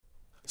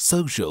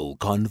Social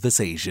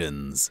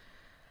Conversations.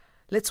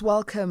 Let's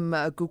welcome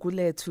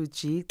Gugulethu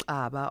G,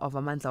 Xaba of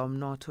Amandla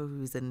Omnotho,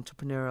 who is an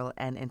entrepreneurial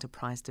and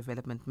enterprise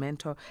development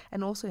mentor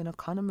and also an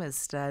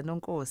economist.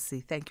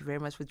 Nonkosi, thank you very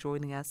much for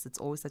joining us. It's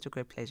always such a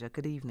great pleasure.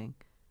 Good evening.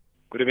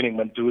 Good evening,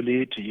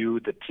 Manduli, to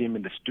you, the team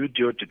in the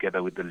studio,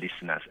 together with the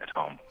listeners at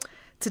home.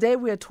 Today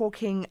we are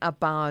talking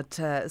about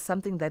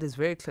something that is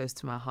very close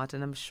to my heart,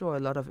 and I'm sure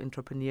a lot of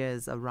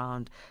entrepreneurs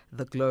around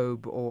the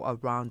globe or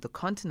around the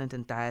continent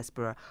and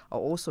diaspora are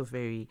also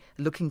very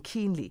looking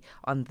keenly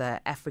on the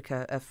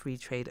Africa Free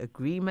Trade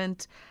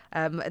Agreement.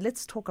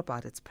 Let's talk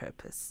about its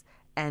purpose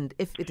and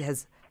if it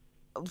has,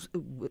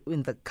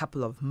 in the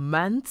couple of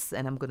months,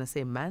 and I'm going to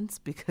say months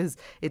because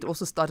it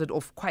also started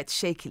off quite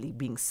shakily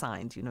being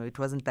signed. You know, it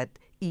wasn't that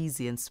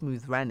easy and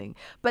smooth running.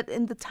 But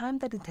in the time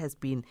that it has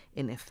been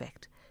in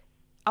effect,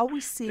 are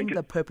we seeing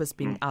the purpose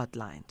being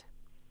outlined?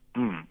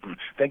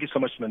 Thank you so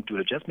much,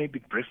 Mandula. Just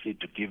maybe briefly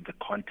to give the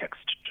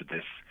context to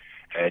this,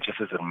 just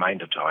as a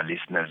reminder to our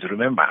listeners.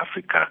 Remember,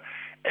 Africa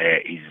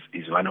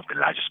is one of the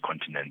largest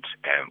continents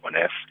on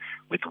Earth,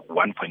 with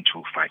 1.25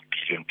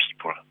 billion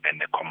people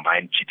and a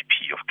combined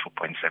GDP of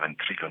 $2.7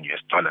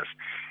 trillion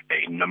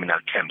in nominal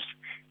terms.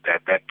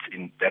 That's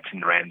in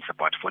rands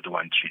about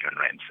 41 trillion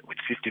rands, with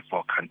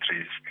 54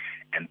 countries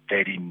and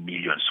 30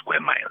 million square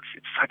miles.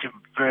 It's such a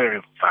very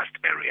vast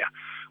area,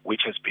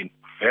 which has been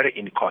very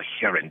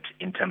incoherent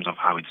in terms of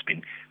how it's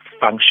been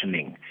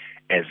functioning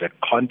as a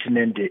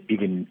continent,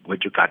 even with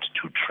regard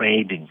to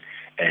trading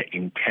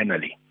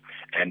internally.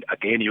 And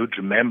again, you'd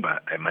remember,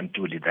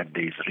 Mantuli, that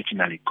there's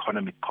regional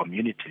economic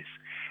communities,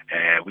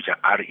 which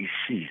are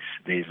RECs.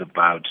 There's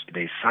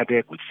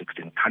SADC with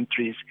 16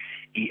 countries,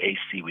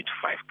 EAC with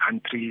 5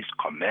 countries,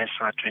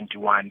 COMESA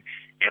 21,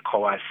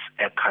 ECOWAS,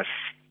 ECAS,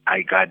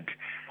 IGAD,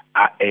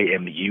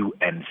 AMU,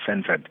 and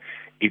CENSAD.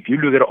 If you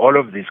look at all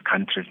of these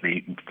countries,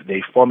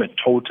 they form a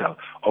total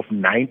of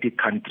 90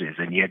 countries,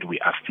 and yet we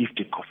are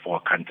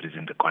 54 countries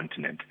in the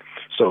continent.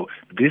 So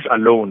this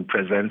alone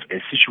presents a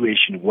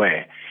situation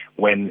where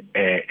when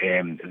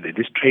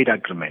this trade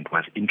agreement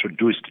was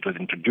introduced, it was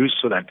introduced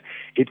so that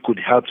it could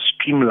help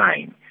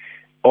streamline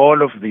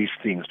all of these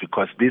things,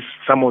 because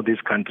some of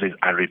these countries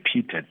are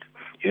repeated.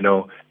 You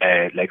know,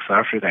 like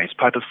South Africa is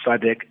part of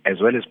SADC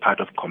as well as part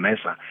of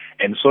COMESA,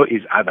 and so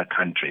is other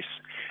countries.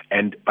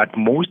 But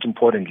most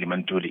importantly,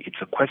 Mantuli, it's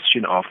a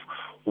question of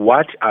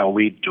what are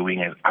we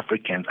doing as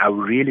Africans? Are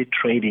we really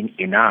trading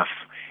enough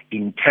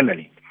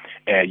internally?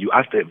 You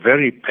asked a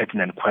very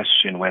pertinent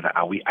question, whether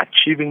are we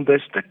achieving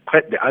this?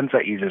 The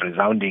answer is a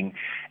resounding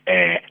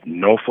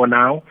no for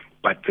now,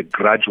 but the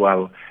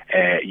gradual,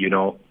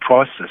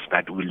 process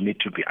that will need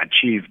to be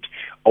achieved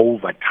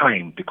over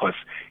time, because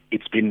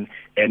it's been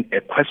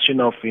a question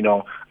of,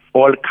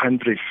 all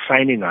countries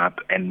signing up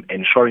and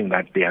ensuring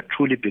that they are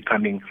truly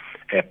becoming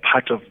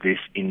part of this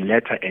in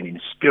letter and in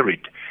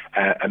spirit.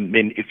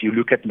 If you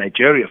look at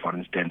Nigeria, for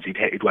instance,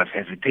 it was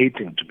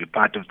hesitating to be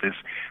part of this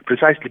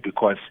precisely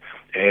because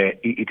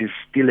it is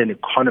still an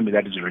economy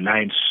that is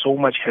relying so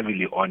much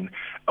heavily on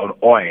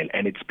oil,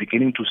 and it's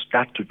beginning to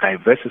start to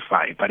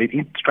diversify. But it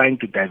is trying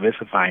to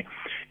diversify.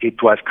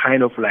 It was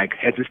kind of like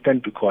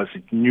hesitant because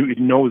it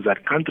knows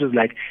that countries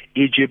like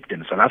Egypt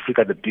and South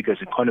Africa, the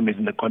biggest economies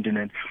in the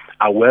continent,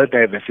 are well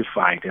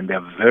diversified, and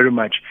they're very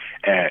much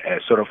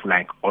sort of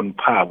like on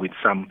par with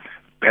some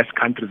best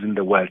countries in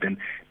the world, and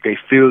they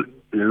feel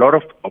a lot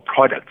of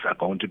products are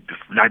going to be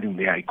flooding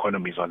their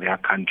economies or their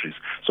countries.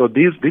 So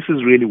this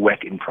is really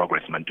work in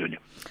progress, Mantunia.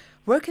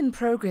 Work in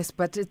progress,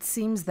 but it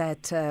seems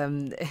that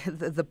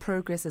the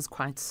progress is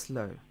quite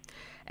slow.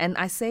 And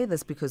I say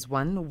this because,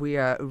 one, we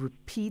are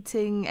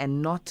repeating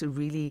and not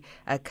really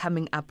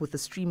coming up with a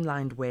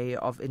streamlined way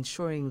of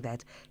ensuring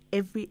that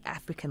every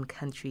African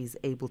country is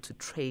able to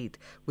trade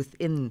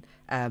within,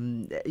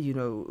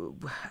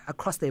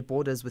 across their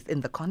borders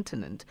within the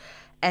continent.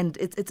 And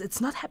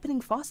it's not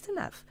happening fast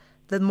enough.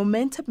 The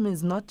momentum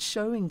is not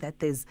showing that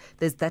there's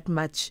that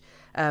much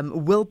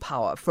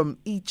willpower from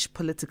each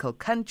political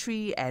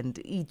country and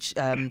each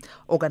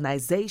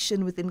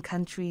organization within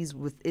countries,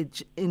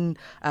 in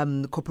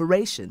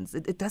corporations.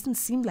 It doesn't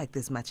seem like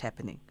there's much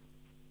happening.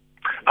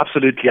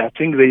 Absolutely. I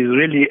think there is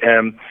really,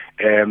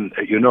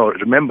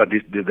 remember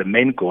the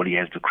main goal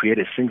here is to create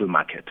a single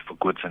market for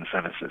goods and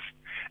services,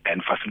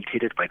 and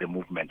facilitated by the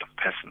movement of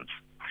persons.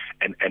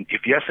 And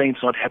if you're saying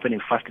it's not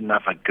happening fast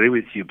enough, I agree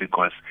with you,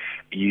 because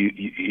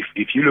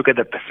if you look at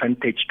the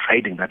percentage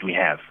trading that we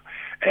have,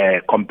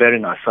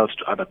 comparing ourselves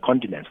to other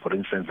continents, for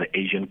instance, the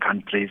Asian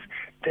countries,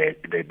 the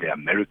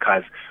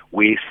Americas,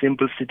 we're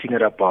simply sitting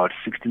at about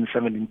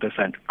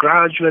 16-17%,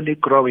 gradually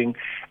growing.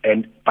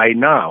 And by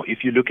now,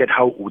 if you look at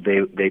how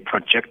they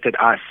projected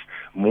us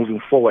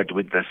moving forward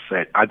with this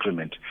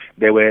agreement,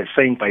 they were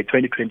saying by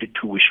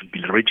 2022 we should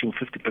be reaching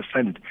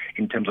 50%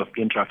 in terms of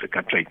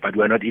intra-Africa trade, but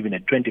we're not even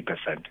at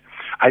 20%.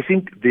 I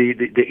think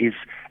there is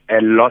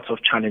lots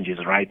of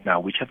challenges right now,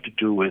 which have to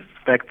do with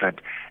the fact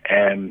that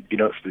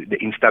the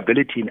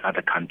instability in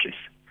other countries,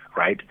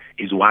 right,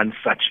 is one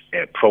such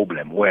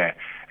problem where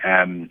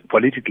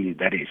politically,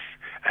 that is,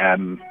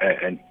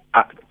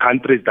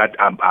 countries that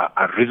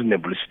are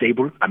reasonably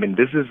stable. I mean,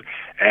 this is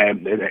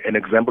an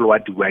example of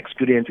what we're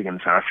experiencing in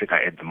South Africa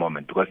at the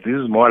moment, because this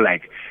is more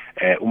like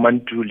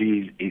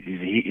Umantuli,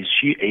 is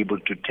she able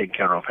to take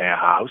care of her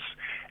house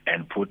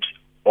and put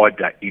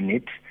order in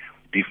it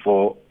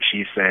before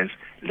she says,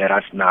 let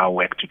us now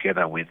work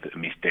together with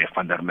Mr.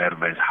 van der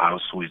Merwe's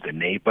house, who is the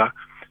neighbor.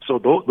 So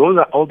those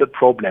are all the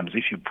problems,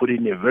 if you put it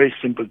in a very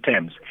simple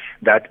terms,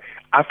 that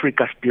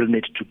Africa still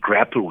needs to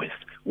grapple with,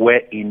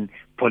 wherein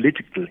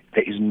politically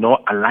there is no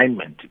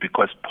alignment,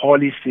 because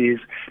policies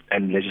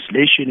and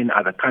legislation in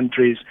other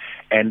countries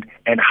and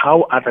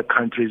how other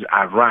countries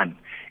are run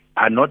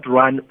are not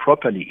run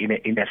properly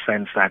in a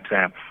sense that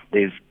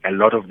there's a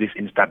lot of this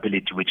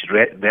instability, which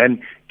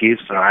then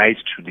gives rise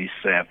to this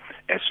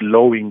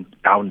slowing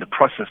down the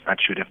process that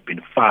should have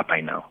been far by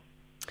now.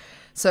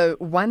 So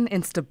one,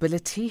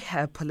 instability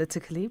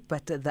politically,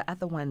 but the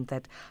other one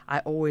that I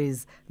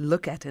always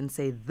look at and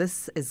say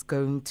this is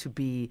going to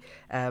be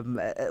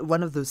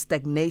one of those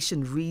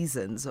stagnation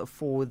reasons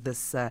for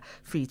this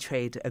free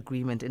trade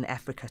agreement in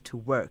Africa to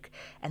work,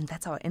 and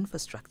that's our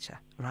infrastructure,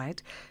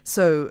 right?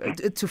 So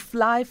to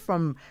fly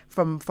from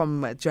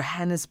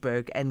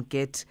Johannesburg and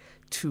get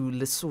to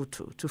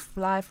Lesotho, to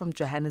fly from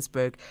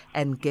Johannesburg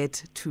and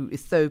get to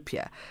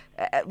Ethiopia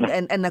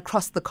and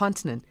across the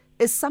continent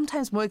is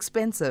sometimes more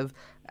expensive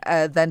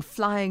than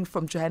flying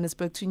from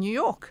Johannesburg to New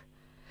York.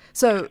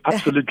 So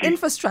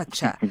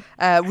infrastructure,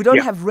 we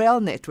don't have rail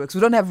networks, we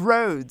don't have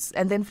roads,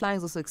 and then flying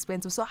is also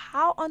expensive. So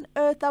how on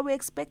earth are we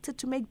expected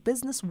to make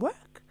business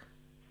work?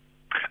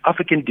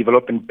 African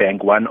Development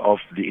Bank, one of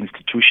the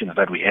institutions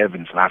that we have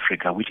in South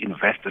Africa, which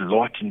invest a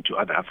lot into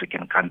other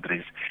African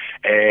countries,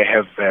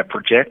 have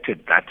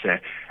projected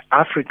that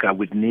Africa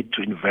would need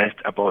to invest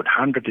about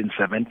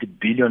 $170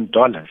 billion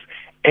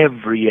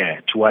every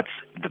year towards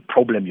the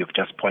problem you've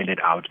just pointed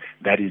out,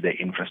 that is the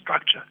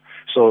infrastructure.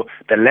 So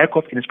the lack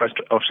of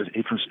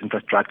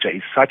infrastructure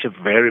is such a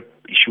very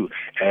issue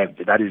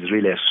that is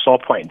really a sore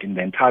point in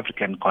the entire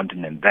African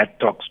continent. That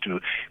talks to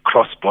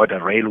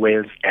cross-border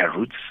railways, air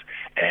routes,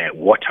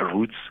 water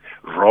routes,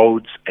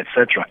 roads,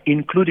 etc.,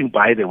 including,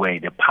 by the way,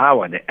 the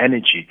power, the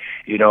energy,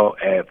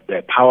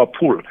 the power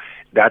pool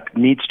that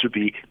needs to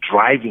be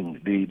driving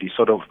the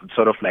sort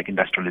of like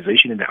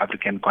industrialization in the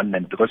African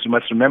continent. Because you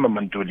must remember,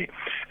 Mantuli,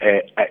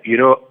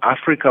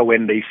 Africa,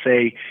 when they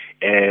say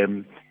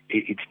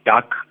it's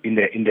dark in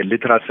the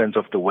literal sense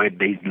of the word,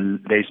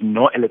 there's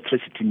no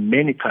electricity in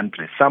many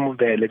countries. Some of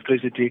the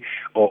electricity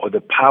or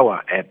the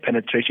power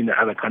penetration in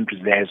other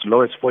countries, they're as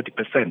low as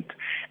 40%.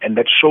 And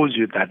that shows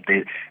you that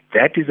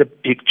that is a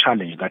big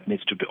challenge that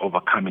needs to be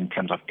overcome in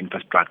terms of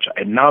infrastructure.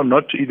 And now,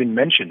 not to even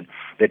mention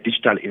the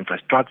digital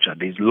infrastructure,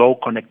 there's low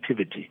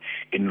connectivity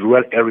in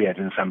rural areas,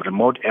 in some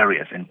remote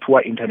areas, and poor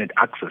internet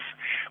access,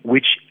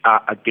 which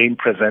again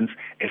presents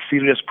a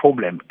serious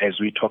problem as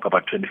we talk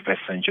about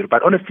 21st century.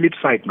 But on the flip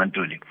side,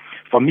 Mantuli,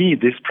 for me,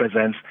 this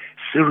presents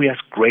serious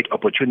great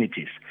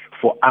opportunities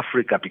for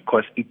Africa,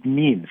 because it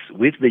means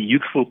with the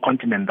youthful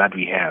continent that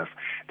we have,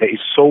 there is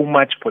so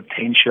much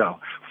potential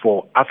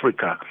for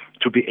Africa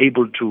to be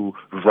able to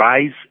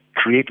rise,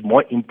 create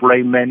more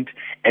employment,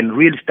 and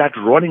really start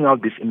rolling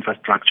out this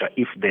infrastructure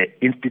if the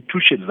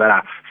institutions that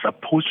are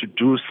supposed to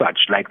do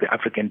such, like the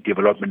African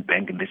Development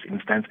Bank in this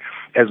instance,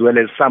 as well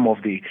as some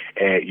of the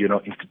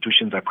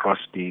institutions across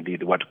the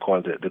what you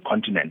call the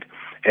continent,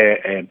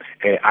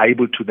 are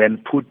able to then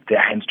put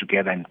their hands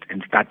together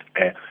and start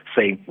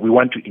saying, we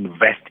want to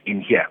invest in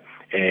here.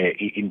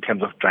 In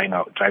terms of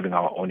driving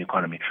our own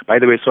economy. By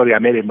the way, sorry, I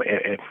made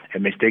a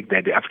mistake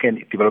there. The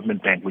African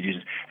Development Bank, which is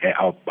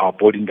our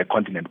board in the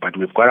continent, but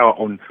we've got our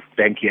own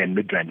bank here in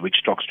Midrand,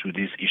 which talks to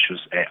these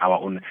issues, our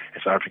own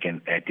South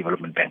African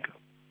Development Bank.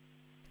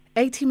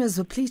 A-teamers,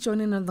 please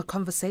join in on the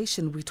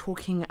conversation. We're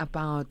talking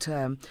about,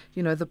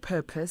 the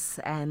purpose,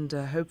 and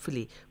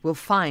hopefully we'll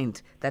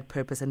find that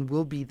purpose and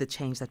will be the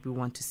change that we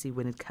want to see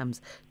when it comes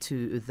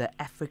to the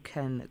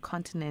African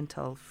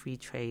Continental Free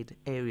Trade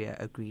Area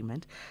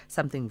Agreement.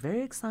 Something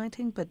very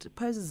exciting, but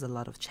poses a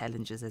lot of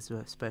challenges, as we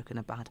have spoken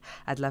about.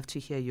 I'd love to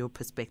hear your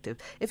perspective.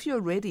 If you're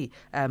already,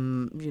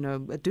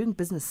 doing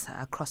business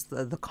across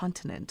the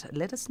continent,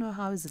 let us know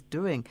how is it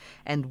doing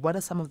and what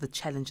are some of the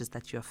challenges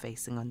that you're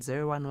facing on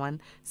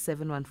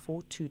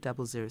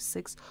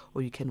 011-714-2006,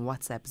 or you can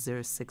WhatsApp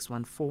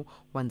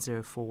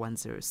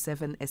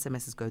 0614-104-107.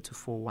 SMSs go to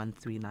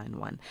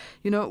 41391.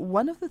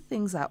 One of the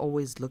things I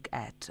always look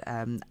at,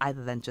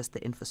 other than just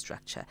the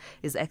infrastructure,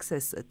 is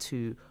access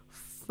to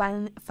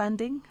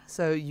funding.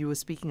 So you were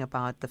speaking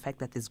about the fact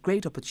that there's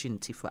great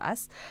opportunity for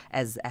us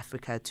as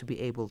Africa to be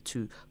able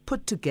to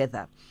put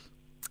together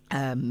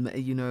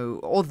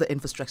all the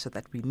infrastructure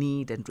that we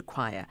need and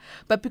require.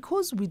 But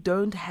because we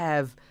don't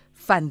have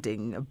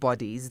funding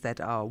bodies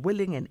that are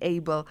willing and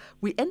able,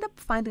 we end up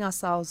finding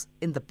ourselves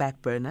in the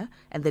back burner,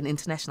 and then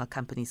international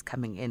companies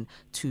coming in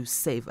to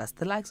save us,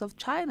 the likes of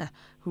China,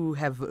 who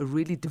have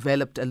really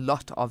developed a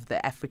lot of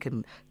the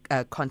African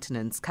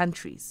continent's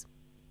countries.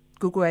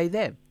 Gugu, are you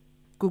there?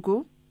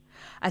 Gugu?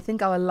 I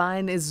think our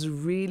line is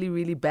really,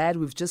 really bad.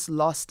 We've just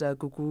lost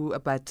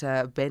Gugu, but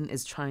Ben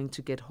is trying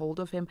to get hold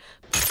of him.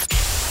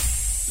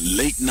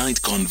 Late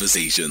Night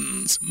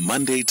Conversations,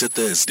 Monday to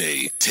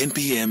Thursday, 10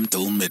 p.m.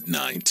 till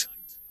midnight.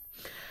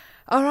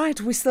 All right,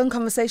 we're still in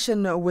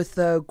conversation with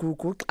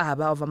Gugulethu G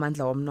of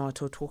Amandla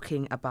Omnotho,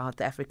 talking about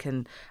the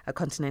African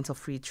Continental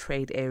Free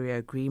Trade Area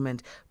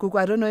Agreement. Gugu,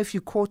 I don't know if you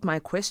caught my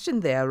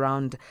question there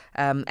around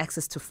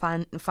access to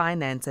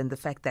finance and the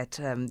fact that,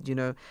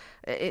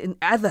 in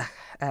other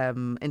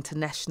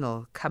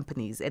international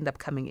companies end up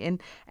coming in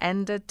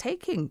and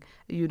taking,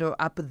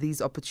 up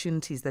these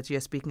opportunities that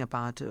you're speaking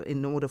about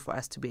in order for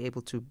us to be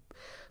able to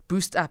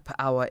boost up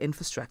our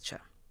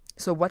infrastructure.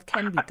 So what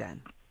can be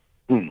done?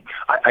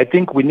 I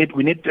think we need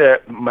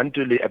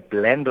Mantuli, a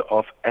blend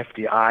of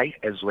FDI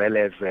as well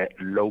as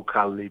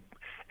locally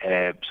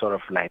sort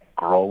of like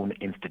grown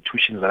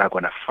institutions that are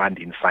going to fund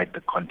inside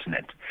the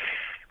continent.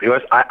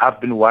 Because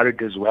I've been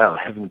worried as well,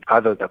 having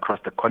traveled across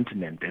the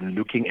continent and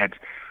looking at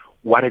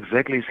what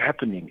exactly is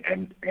happening.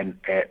 And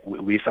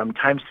we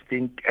sometimes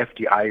think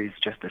FDI is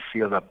just a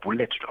silver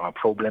bullet to our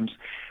problems,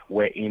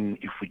 wherein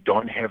if we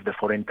don't have the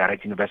foreign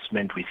direct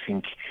investment, we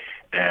think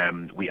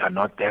we are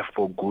not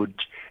therefore good.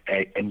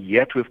 And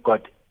yet we've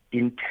got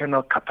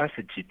internal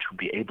capacity to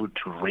be able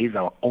to raise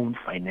our own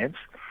finance.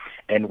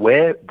 And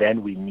where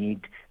then we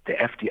need the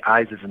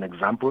FDIs as an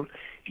example,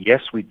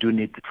 yes, we do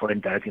need the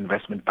foreign direct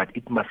investment, but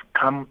it must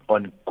come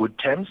on good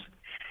terms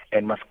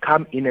and must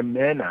come in a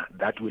manner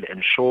that will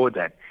ensure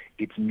that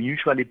it's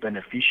mutually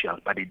beneficial,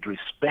 but it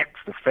respects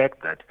the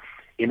fact that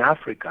in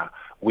Africa,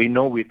 we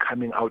know we're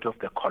coming out of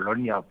the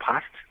colonial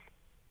past,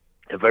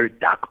 a very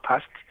dark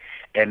past.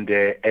 And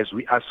as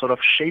we are sort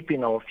of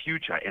shaping our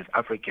future as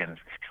Africans,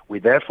 we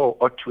therefore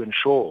ought to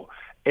ensure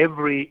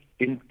every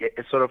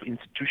sort of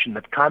institution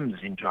that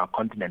comes into our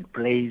continent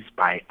plays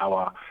by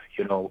our,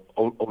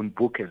 own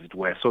book, as it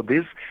were. So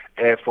this,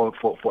 as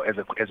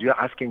you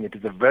are asking, it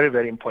is a very,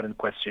 very important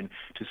question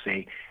to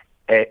say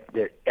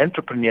the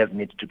entrepreneurs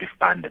need to be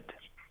funded.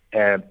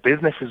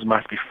 Businesses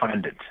must be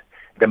funded.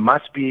 There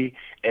must be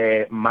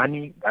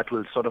money that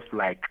will sort of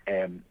like,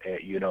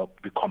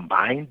 be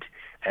combined.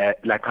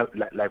 Like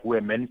we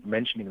were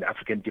mentioning the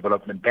African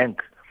Development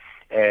Bank,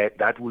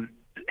 that will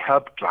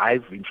help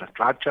drive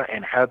infrastructure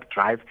and help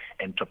drive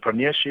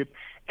entrepreneurship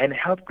and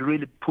help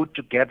really put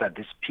together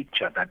this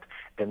picture that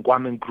the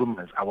Kwame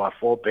Nkrumahs, our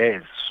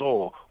forebears,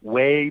 saw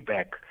way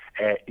back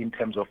in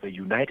terms of a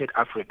united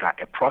Africa,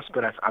 a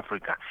prosperous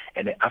Africa,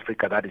 and an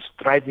Africa that is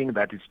thriving,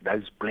 that is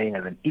playing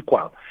as an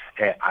equal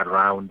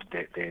around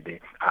the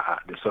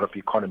sort of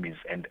economies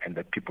and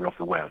the people of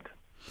the world.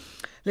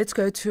 Let's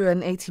go to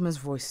an A-teamer's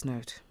voice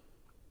note.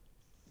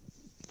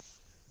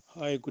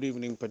 Hi, good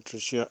evening,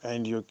 Patricia,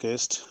 and your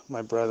guest,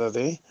 my brother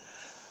there.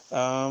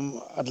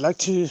 I'd like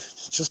to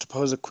just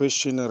pose a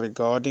question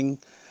regarding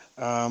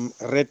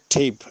red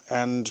tape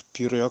and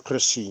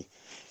bureaucracy.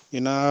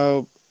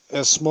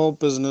 As small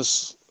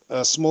businesses,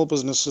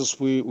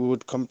 we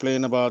would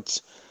complain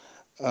about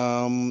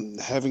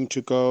having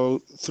to go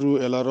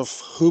through a lot of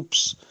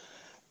hoops,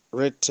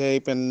 red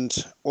tape,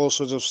 and all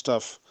sorts of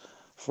stuff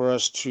for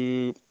us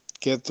to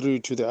get through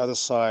to the other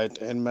side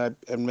and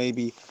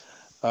maybe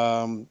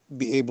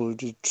be able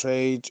to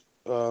trade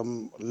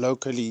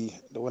locally.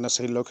 When I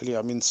say locally,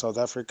 I mean South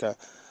Africa.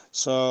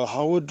 So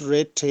how would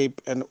red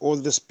tape and all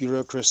this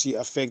bureaucracy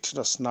affect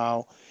us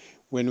now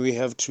when we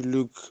have to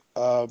look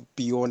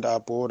beyond our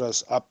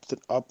borders up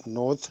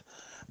north?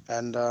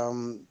 And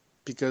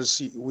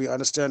because we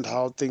understand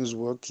how things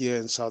work here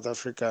in South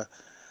Africa,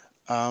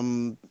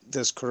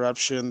 there's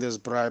corruption, there's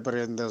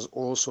bribery, and there's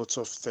all sorts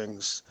of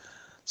things.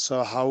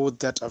 So how would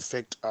that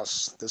affect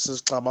us? This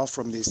is Xaba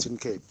from the Eastern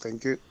Cape.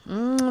 Thank you.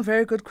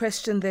 Very good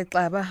question there,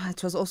 Xaba.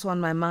 It was also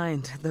on my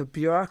mind. The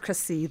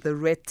bureaucracy, the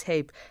red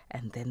tape,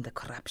 and then the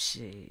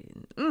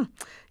corruption.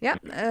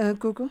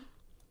 Gugu?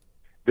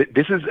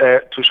 This is,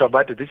 to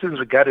Shabata, this is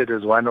regarded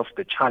as one of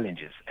the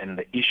challenges and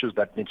the issues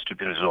that needs to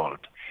be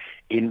resolved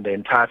in the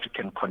entire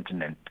African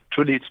continent.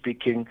 Truly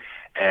speaking,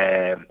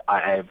 I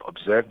have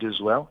observed as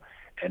well,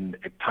 and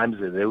at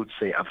times they would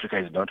say Africa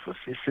is not for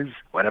sissies,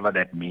 whatever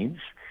that means.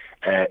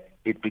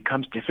 It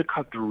becomes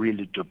difficult to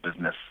really do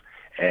business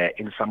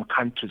in some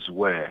countries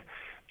where,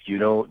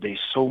 there's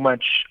so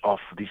much of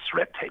this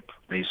red tape,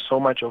 there's so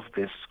much of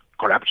this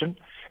corruption,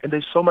 and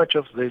there's so much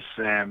of this,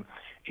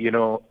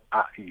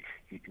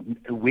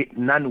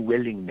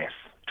 non-willingness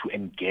to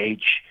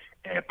engage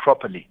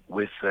properly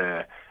with,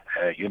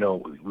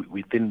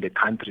 within the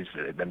countries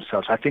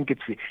themselves. I think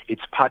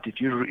it's part. If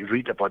you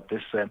read about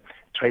this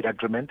trade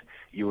agreement,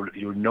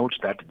 you'll note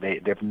that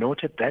they've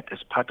noted that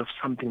as part of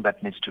something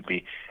that needs to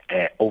be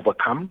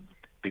overcome.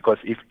 Because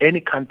if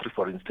any country,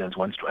 for instance,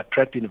 wants to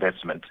attract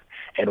investment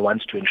and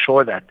wants to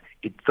ensure that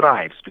it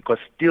thrives, because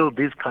still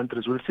these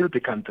countries will still be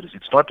countries.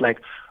 It's not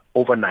like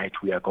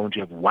overnight we are going to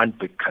have one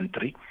big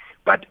country,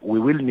 but we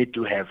will need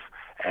to have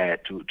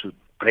to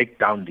break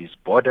down these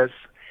borders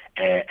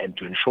and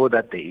to ensure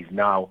that there is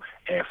now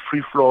a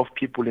free flow of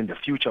people in the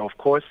future, of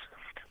course.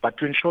 But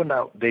to ensure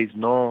now there is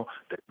no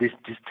these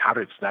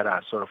tariffs that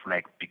are sort of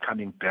like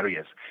becoming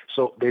barriers.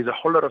 So there's a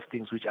whole lot of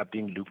things which are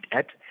being looked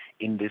at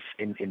in this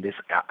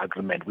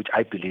agreement, which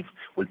I believe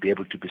will be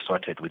able to be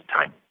sorted with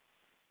time.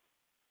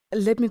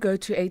 Let me go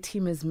to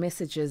A-Teamers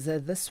messages.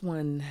 This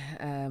one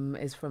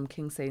is from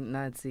King St.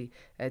 Nazi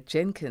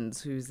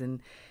Jenkins, who's in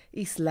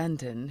East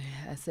London.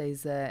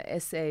 Says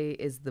SA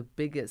is the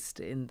biggest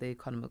in the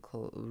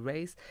economical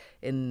race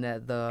in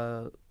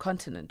the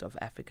continent of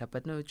Africa,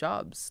 but no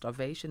jobs.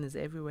 Starvation is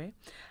everywhere.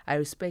 I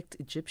respect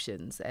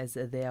Egyptians as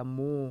they are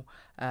more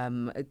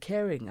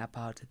caring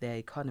about their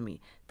economy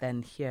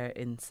than here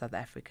in South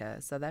Africa.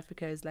 South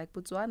Africa is like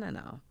Botswana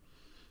now.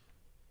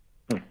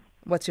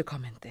 What's your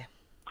comment there?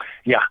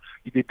 Yeah,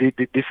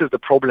 this is the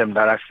problem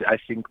that I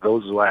think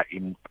those who are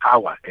in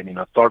power and in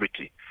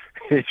authority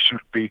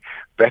should be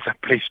better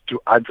placed to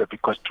answer,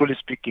 because truly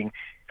speaking,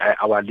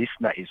 our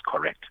listener is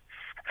correct.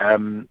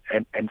 And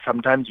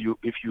sometimes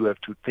if you have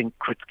to think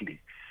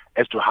critically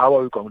as to how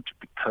are we going to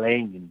be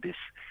playing in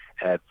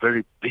this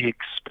very big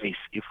space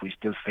if we're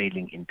still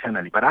failing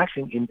internally. But I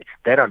think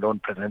that alone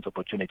presents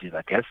opportunities,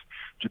 I guess,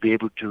 to be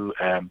able to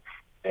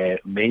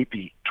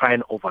maybe try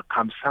and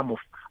overcome some of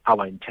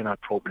our internal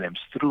problems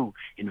through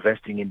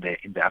investing in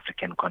the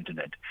African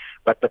continent.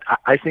 But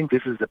I think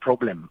this is the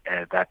problem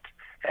that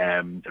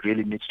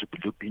really needs to be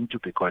looked into,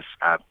 because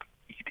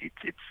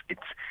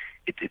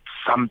it's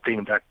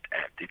something that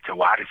it's a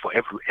worry for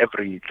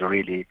every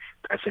really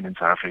person in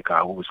South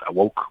Africa who is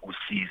awoke, who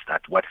sees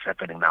that what is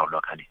happening now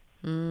locally.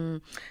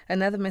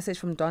 Another message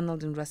from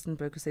Donald in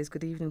Rustenburg, who says,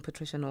 "Good evening,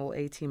 Patricia and all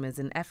A-teamers.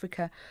 In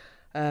Africa,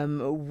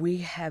 we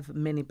have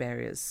many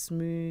barriers,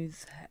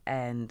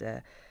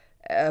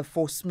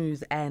 for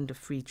smooth and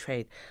free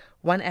trade.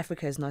 One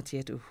Africa is not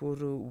yet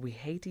uhuru. We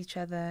hate each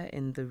other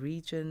in the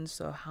region.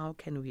 So how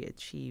can we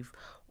achieve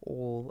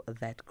all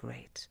that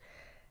great?"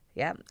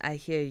 Yeah, I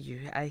hear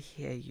you.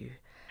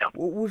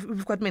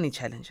 We've got many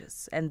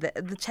challenges, and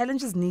the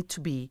challenges need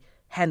to be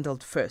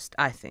handled first,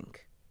 I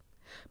think.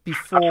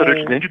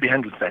 Absolutely, they need to be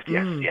handled first.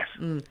 Yes.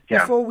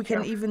 Before we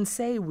can even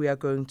say we are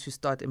going to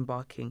start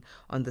embarking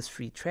on this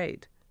free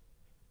trade.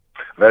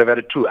 Very,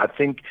 very true. I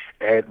think,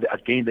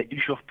 again, the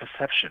issue of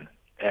perception.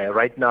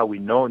 Right now, we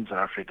know in South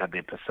Africa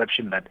the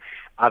perception that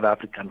other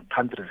African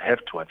countries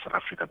have towards South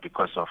Africa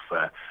because of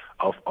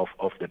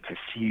the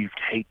perceived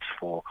hate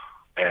for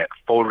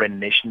foreign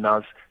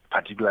nationals,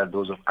 particularly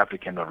those of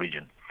African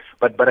origin.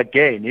 But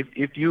again,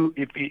 if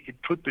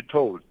truth be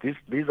told,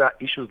 these are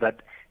issues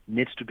that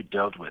needs to be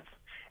dealt with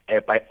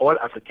by all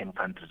African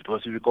countries.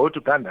 Because if you go to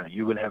Ghana,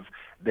 you will have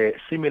the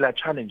similar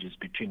challenges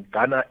between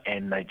Ghana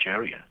and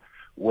Nigeria,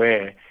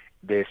 where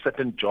the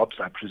certain jobs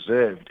are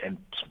preserved and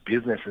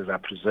businesses are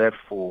preserved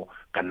for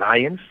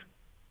Ghanaians,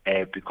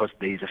 because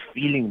there is a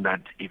feeling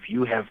that if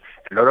you have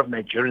a lot of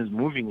Nigerians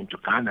moving into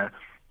Ghana,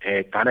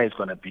 Ghana is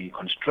going to be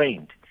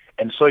constrained.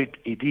 And so it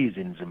is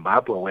in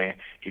Zimbabwe, where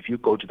if you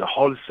go to the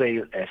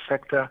wholesale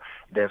sector,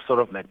 they've sort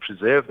of like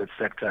preserved that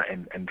sector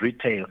and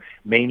retail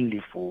mainly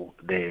for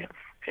the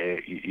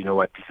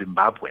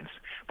Zimbabweans.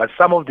 But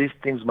some of these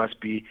things must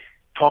be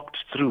talked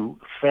through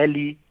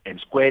fairly and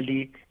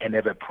squarely, and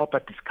have a proper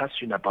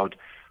discussion about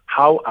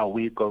how are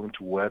we going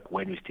to work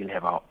when we still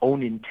have our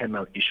own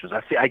internal issues.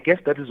 I guess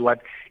that is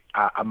what,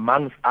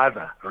 amongst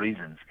other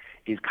reasons,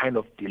 is kind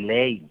of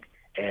delaying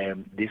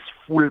this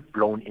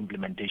full-blown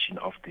implementation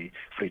of the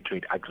free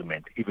trade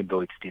agreement, even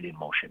though it's still in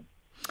motion.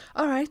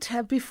 All right.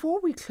 Before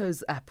we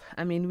close up,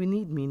 we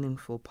need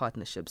meaningful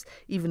partnerships,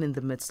 even in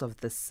the midst of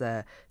this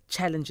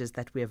challenges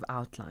that we have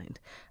outlined.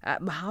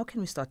 How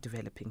can we start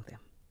developing them?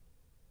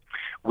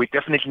 We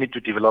definitely need to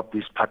develop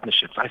these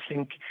partnerships. I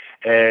think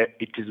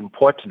it is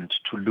important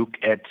to look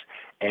at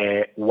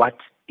what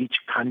each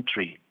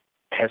country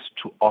has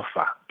to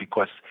offer,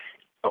 because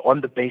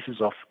on the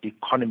basis of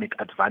economic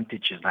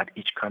advantages that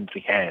each country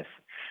has,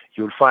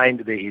 you'll find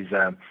there is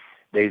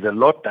a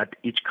lot that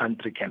each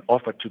country can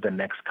offer to the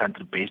next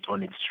country based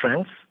on its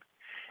strengths.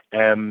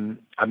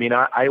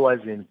 I was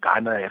in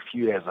Ghana a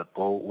few years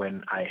ago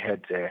when I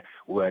had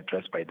we were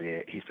addressed by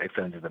His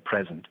Excellency the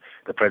President,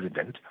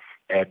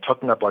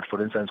 talking about,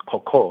 for instance,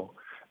 cocoa,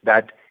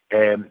 that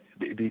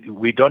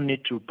we don't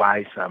need to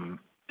buy some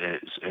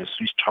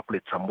Swiss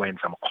chocolate somewhere and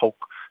some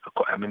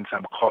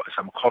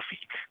some coffee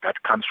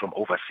that comes from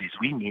overseas.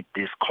 We need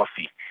this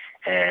coffee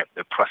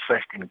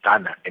processed in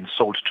Ghana and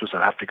sold to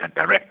South Africa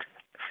direct.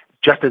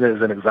 Just as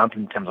an example,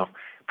 in terms of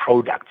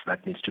products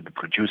that needs to be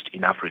produced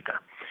in Africa.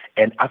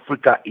 And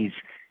Africa is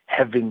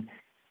having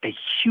a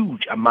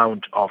huge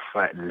amount of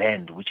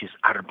land which is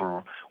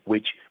arable,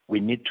 which we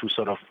need to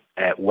sort of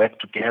work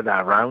together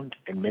around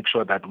and make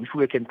sure that if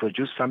we can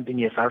produce something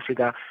in South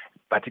Africa,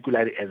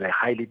 particularly as a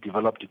highly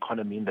developed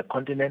economy in the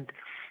continent,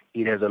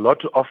 it has a lot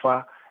to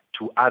offer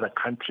to other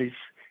countries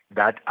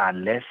that are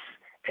less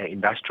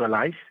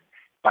industrialized,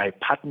 by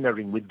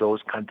partnering with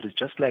those countries,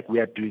 just like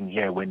we are doing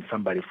here when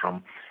somebody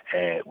from,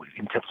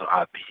 in terms of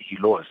our PE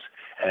laws,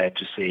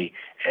 to say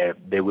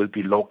there will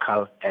be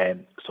local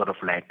sort of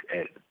like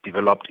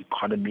developed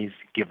economies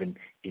given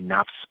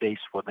enough space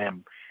for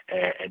them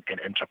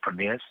and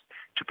entrepreneurs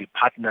to be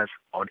partners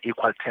on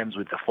equal terms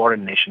with the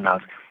foreign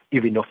nationals,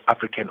 even of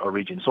African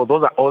origin. So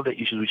those are all the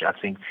issues which I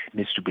think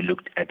needs to be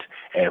looked at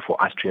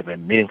for us to have a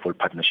meaningful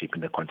partnership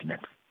in the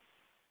continent.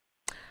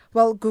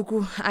 Well,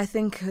 Gugu, I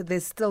think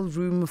there's still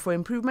room for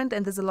improvement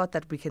and there's a lot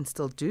that we can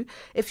still do.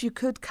 If you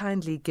could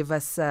kindly give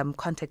us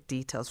contact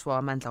details for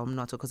Amandla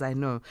Omnotho, because I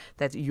know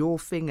that your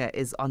finger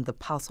is on the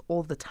pulse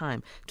all the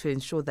time to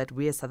ensure that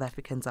we as South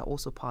Africans are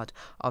also part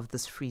of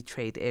this free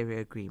trade area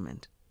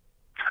agreement.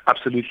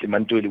 Absolutely,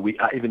 Manduli. We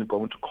are even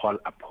going to call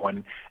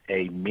upon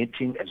a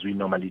meeting, as we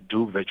normally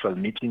do, virtual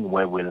meeting,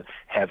 where we'll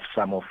have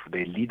some of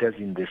the leaders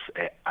in this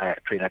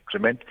trade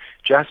agreement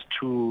just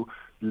to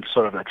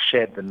sort of like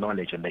share the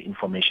knowledge and the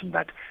information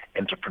that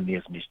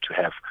entrepreneurs need to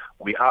have.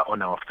 We are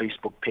on our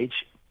Facebook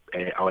page.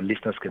 Our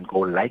listeners can go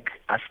like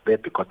us there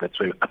because that's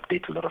where we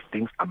update a lot of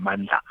things.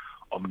 Amandla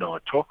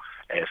Omnotho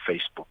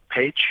Facebook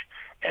page,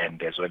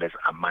 and as well as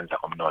Amandla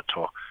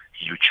Omnotho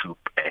YouTube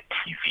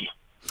TV.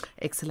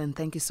 Excellent.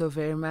 Thank you so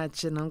very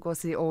much. And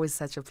Nkosi, always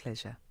such a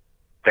pleasure.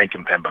 Thank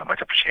you, Mpemba.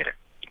 Much appreciated.